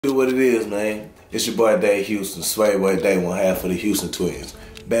Do what it is, man. It's your boy Dave Houston, Sway Boy Day, one half of the Houston Twinzzz.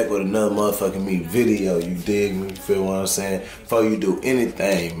 Back with another motherfucking me video, you dig me? You feel what I'm saying? Before you do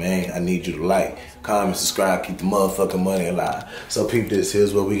anything, man, I need you to like, comment, subscribe, keep the motherfucking money alive. So peep this,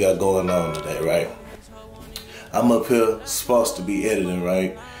 here's what we got going on today, right? I'm up here, supposed to be editing,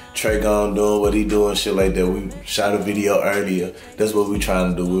 right? Trey gone doing what he doing, shit like that. We shot a video earlier. That's what we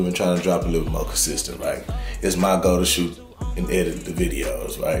trying to do. We've been trying to drop a little more consistent, right? It's my goal to shoot and edit the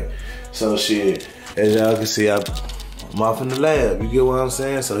videos, right? So shit, as y'all can see, I'm off in the lab, you get what I'm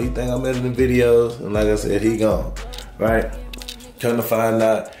saying? So he think I'm editing videos, and like I said, he gone, right? Come to find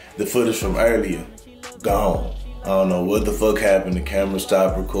out, the footage from earlier, gone. I don't know what the fuck happened, the camera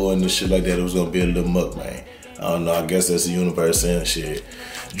stopped recording and shit like that. It was gonna be a little mukbang. I don't know, I guess that's the universe saying shit.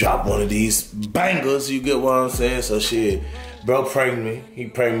 Drop one of these bangers, you get what I'm saying? So shit, bro pranked me. He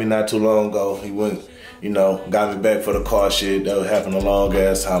pranked me not too long ago. He went, you know, got me back for the car shit. That happened a long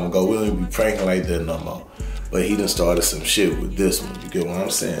ass time ago. We don't even be pranking like that no more. But he done started some shit with this one, you get what I'm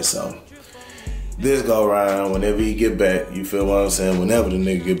saying? So this go around, whenever he get back, you feel what I'm saying? Whenever the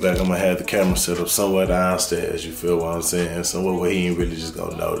nigga get back, I'm gonna have the camera set up somewhere downstairs, you feel what I'm saying? Somewhere where he ain't really just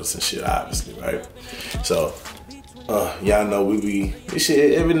gonna notice and shit, obviously, right? So, y'all know we be,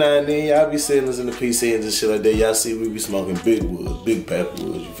 shit, every now and then, y'all be sitting us in the PC and shit like that. Y'all see we be smoking big woods, big pepper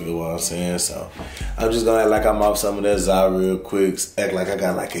woods, you feel what I'm saying? So, I'm just gonna act like I'm off some of that Zy real quick, act like I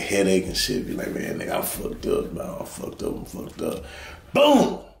got like a headache and shit, be like, man, nigga, I'm fucked up, man, I'm fucked up.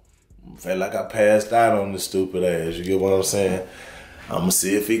 Boom! Felt like I passed out on this stupid ass, you get what I'm saying? I'ma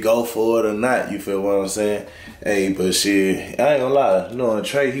see if he go for it or not, you feel what I'm saying? Hey, but shit, I ain't gonna lie, you know,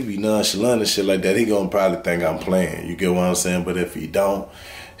 Trey, he be nonchalant and shit like that. He gonna probably think I'm playing, you get what I'm saying? But if he don't,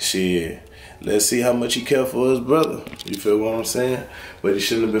 shit, let's see how much he care for his brother, you feel what I'm saying? But he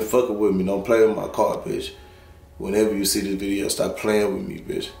shouldn't have been fucking with me. Don't play with my car, bitch. Whenever you see this video, stop playing with me,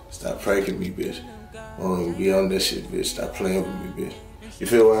 bitch. Stop pranking me, bitch. I don't even be on that shit, bitch. Stop playing with me, bitch. You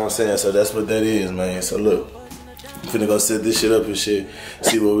feel what I'm saying? So that's what that is, man. So look, I'm finna go set this shit up and shit,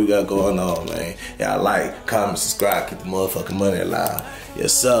 see what we got going on, man. Y'all like, comment, subscribe, keep the motherfucking money alive.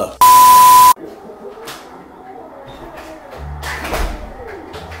 Yes, sir.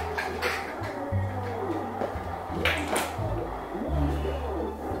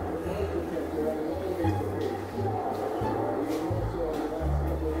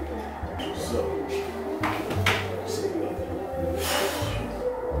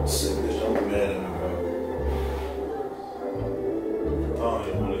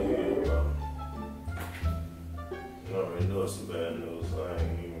 Some bad news, so I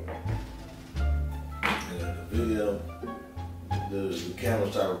ain't even. Yeah, the video, the camera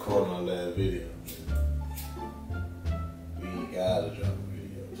started recording on that video. We ain't gotta drop a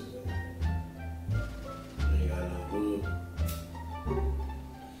video today. We ain't got no good.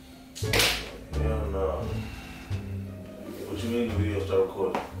 Hell no. What you mean the video started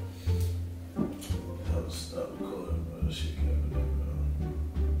recording? Stop recording, bro. That shit can't be done,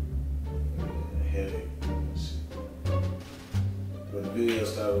 bro. Headache. When the video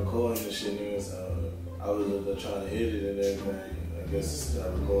started recording and shit, niggas, I was up there trying to edit and everything. I guess it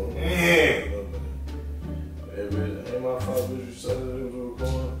started recording. It ain't my fault, bitch. You said that it was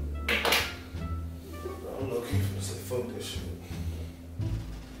recording. I don't know, keep finna say fuck that shit.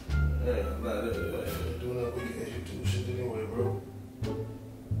 Hey, I'm not doing that weekend YouTube shit anyway, bro.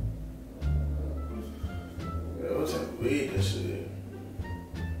 Yeah, what type of weed that shit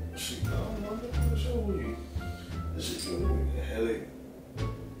is? Shit, I don't know. What's your weed? This shit give me a headache.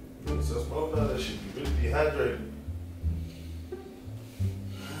 So smoke out that shit, you really dehydrated.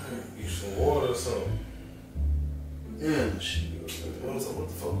 Get some water or something. Yeah, shit. What the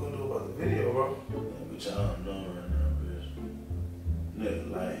fuck we gonna do about the video, bro? But y'all don't know right now, bitch. Nigga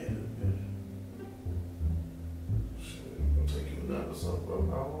lightheaded, bitch. Shit, gonna take you a nap or something, bro.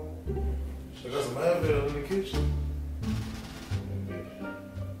 How long? I got some Advil in the kitchen.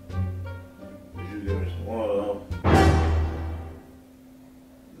 You give me some water, huh?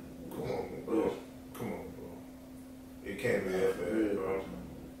 It can't be that bad, bro.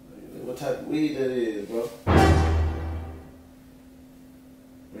 What type of weed that is, bro?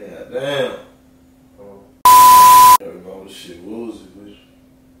 Man, damn. Everybody this shit woozy, bitch.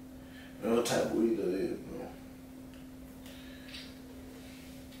 Man, what type of weed that is, bro?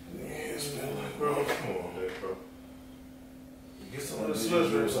 Yeah, it's been like, bro, come on, man, bro. Get some of the slush,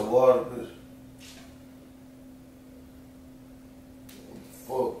 drink some water, bitch.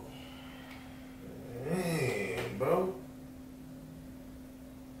 Fuck. Man, bro.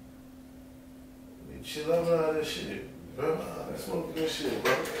 Chill out with all that shit, bro. I smoking that shit,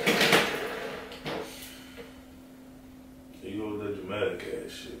 bro. You go to that dramatic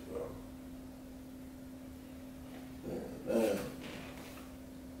ass shit, bro. Man.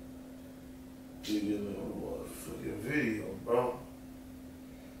 You getting a motherfucking video, bro.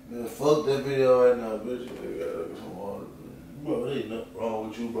 Man, fuck that video right now, bitch. Bro, there ain't nothing wrong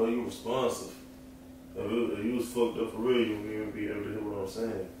with you, bro. You responsive. If you was fucked up for real, you wouldn't even be able to hear what I'm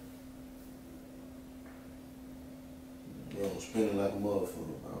saying. Bro, I'm spinning like a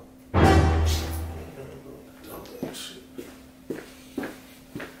motherfucker, bro. Dumb ass shit.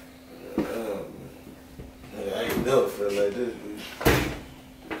 I ain't never felt like this, bitch.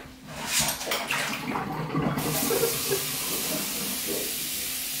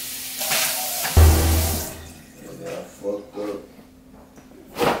 I fucked up.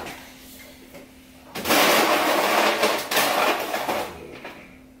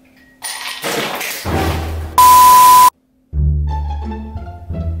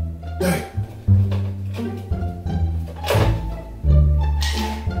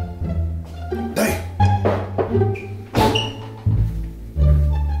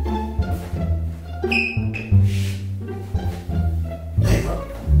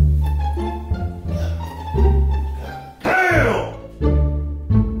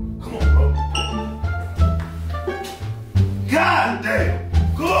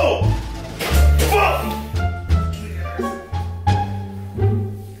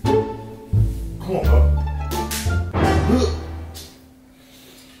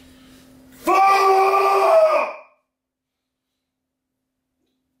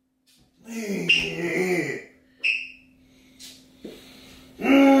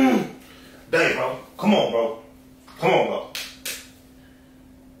 Dang, bro. Come on, bro. Come on, bro.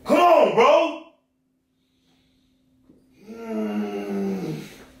 Come on, bro.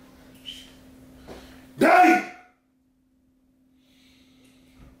 Dang.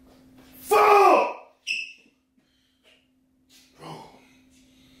 Fuck. Bro.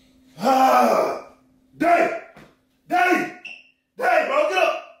 Dang. Dang. Dang, bro. Get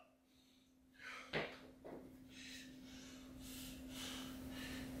up.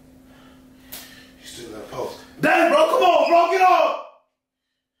 Still got post. Dang, bro, come on, bro, get up!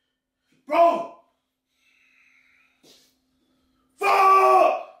 Bro!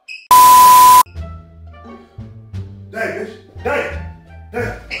 Fuck! Dang, bitch. Dang.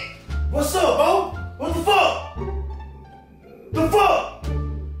 Dang. What's up, bro? What the fuck? The fuck?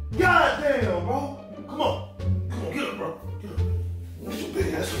 God damn, bro. Come on. Come on, get up, bro. Get up. What's your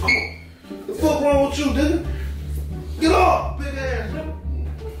big ass? Come on. The fuck wrong with you, nigga? Get up, big ass, nigga.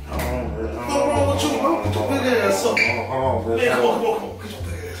 What's wrong with you, bro? Get your big ass up. Hold on, man. Hey, come on. Get your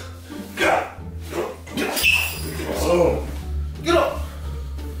big ass. God. Get up. Get up.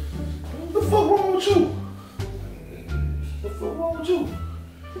 What the fuck wrong with you? What the fuck wrong with you?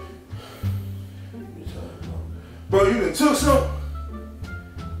 Bro, you done took something?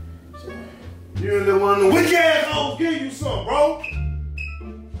 You ain't let one of them wicked ass hoes give you something, bro.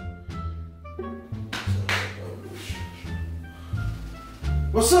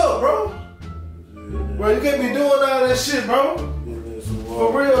 What's up, bro? Bro, you can't be doing all that shit, bro.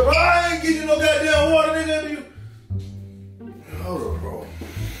 For real, bro. I ain't give you no goddamn water, nigga. Hold up, bro.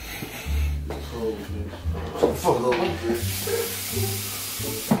 Fuck up.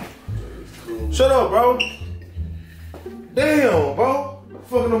 Shut up, bro. Damn, bro.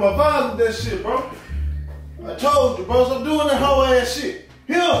 Fucking on my vibes with that shit, bro. I told you, bro. Stop doing that whole ass shit.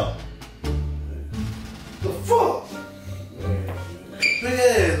 Here. The fuck? Big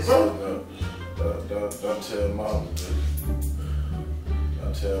ass, bro. Don't tell mama, bitch.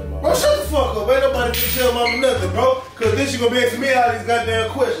 Don't tell mama. Bro, shut the fuck up. Ain't nobody can tell mama nothing, bro. Cause then she gonna be asking me all these goddamn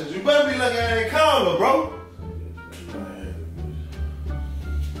questions. You better be like I ain't calling her, bro.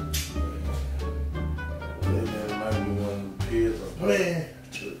 Man,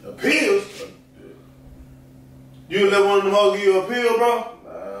 pills? You let one of them hoes give you a pill, bro?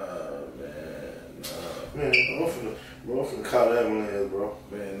 Man, I'm finna call the ambulance, bro.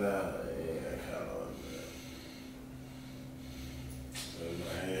 Man, nah, I ain't gonna call no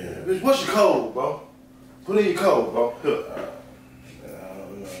ambulance. Bitch, what's your code, bro? Put in your code, bro. Here. Man, I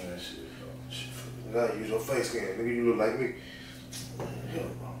don't know that shit, bro. Shit, I gotta use your face scan. Nigga, you look like me. Here,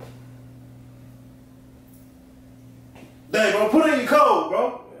 bro. Dang, bro, put in your code, bro.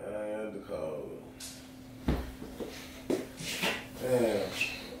 Yeah, I got the code. Damn.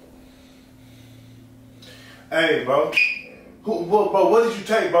 Hey, bro. Bro, what did you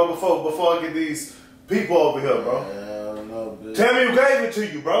take, bro, before I get these people over here, bro? Man, I don't know, bitch. Tell me who gave it to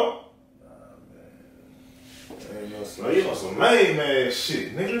you, bro. Nah, man. Ain't no bro, you on some lame ass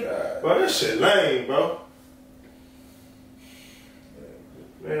shit, nigga. God. Bro, that shit lame, bro.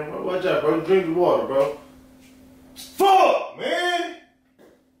 Man, bro, watch out, bro. Drink the water, bro. Fuck, man.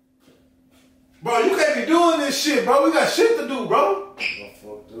 Bro, you can't be doing this shit, bro. We got shit to do, bro. I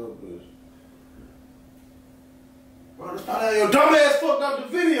fucked up, bitch. Bro, this probably your dumb ass fucked up the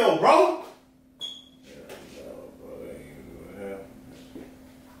video, bro. Yeah, no, bro, that ain't gonna happen.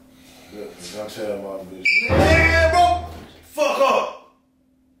 Look, don't tell my bitch. Man, bro. Fuck up.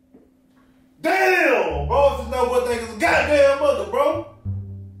 Damn, bro. If it's not one thing, it's a goddamn mother, bro.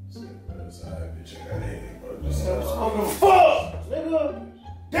 That's alright, bitch. I got a headache, bro. Just I don't give a fuck, nigga.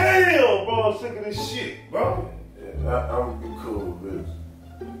 Damn, bro. I'm sick of this shit, bro. Yeah, I'm gonna be cool, bitch.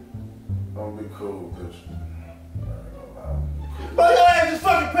 I'm gonna be cool, bitch. Bro, your ass just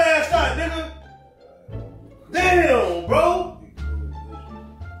fucking passed out, nigga. Damn, bro.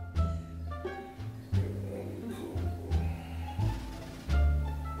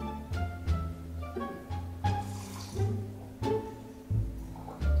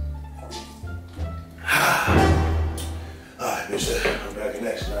 Alright, bitch, I'm back in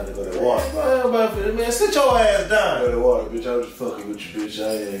action. Now to go to that water. Man, sit your ass down. Go to water, bitch. I was just fucking with you, bitch.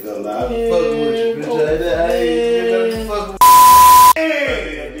 I ain't gonna lie. I was fucking with you, bitch. I ain't fucking with you.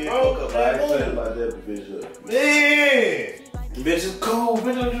 Bitch, it's cool.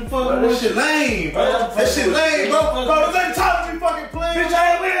 Bitch, I'm just fucking with you. That shit lame, bro. That shit lame, bro. Bro, this ain't time to be fucking playing. Bitch,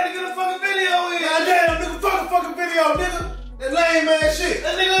 I ain't ready to get a fucking video in. Goddamn, nigga, fucking video, nigga. That lame ass shit.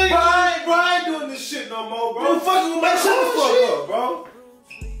 That nigga ain't bro, I ain't doing this shit no more, bro. You fucking with my shit the fuck up, bro.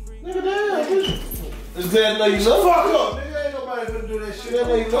 Nigga, damn, bitch. Is that no you know? Fuck up, nigga. Ain't nobody finna do that shit. That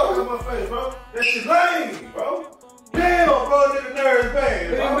know you know in my face, bro. That shit lame, bro. Damn, bro, nigga nerves bad,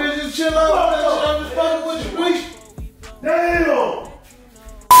 bro. Bitch, just chill out on that shit. I'm just fucking with you, bitch. Damn!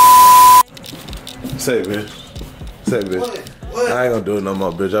 Say, bitch. Say, bitch. What? I ain't gonna do it no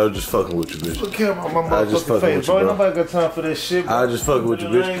more, bitch. I was just fucking with you, bitch. Look care about my I just motherfucking fucking face, with you, bro. Ain't bro. nobody got time for that shit, bro. I just fucking with you,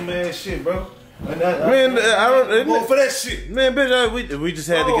 bitch. Lame man shit, bro. Man, I don't. Go for that shit. Man, bitch, we just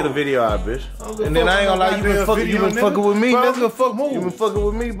had to get a video out, bitch. And then I ain't gonna lie, you been fucking with me, bro. nigga. Fuck move. You been fucking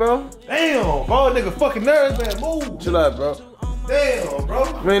with me, bro. Damn, bro, nigga, fucking nerves, man. Move. Chill out, bro. Damn,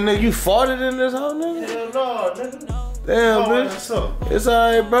 bro. Man, nigga, you farted in this whole nigga? Hell no, nigga. Damn, Oh, bitch. what's up? It's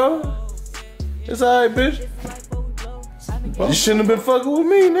alright, bro. It's alright, bitch. You shouldn't have been fucking with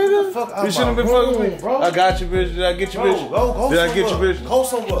me, nigga. Fuck You shouldn't have been fucking with me, bro. I got you, bitch. Did I get you, bitch? Go Did I get you, bitch? Go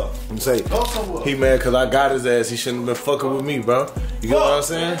somewhere. I'm saying, Go somewhere. he mad cause I got his ass. He shouldn't have been fucking with me, bro. You get what I'm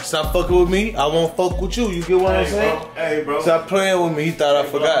saying? Stop fucking with me. I won't fuck with you. You get what I'm saying? Hey, bro. Stop playing with me. He thought I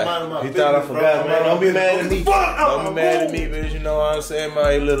forgot. He thought I forgot, man. Don't be mad at me. Don't be mad at me, bitch. You know what I'm saying, man?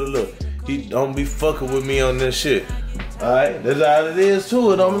 Hey, look. He don't be fucking with me on this shit. Alright? That's how it is,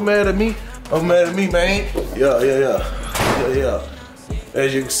 too. Don't be mad at me. Don't be mad at me, man. Yeah.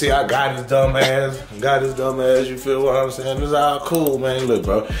 As you can see, I got his dumb ass. You feel what I'm saying? This is all cool, man. Look,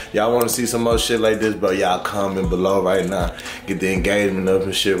 bro. Y'all want to see some more shit like this, bro? Y'all comment below right now. Get the engagement up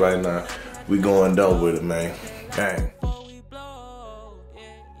and shit right now. We going dumb with it, man. Dang.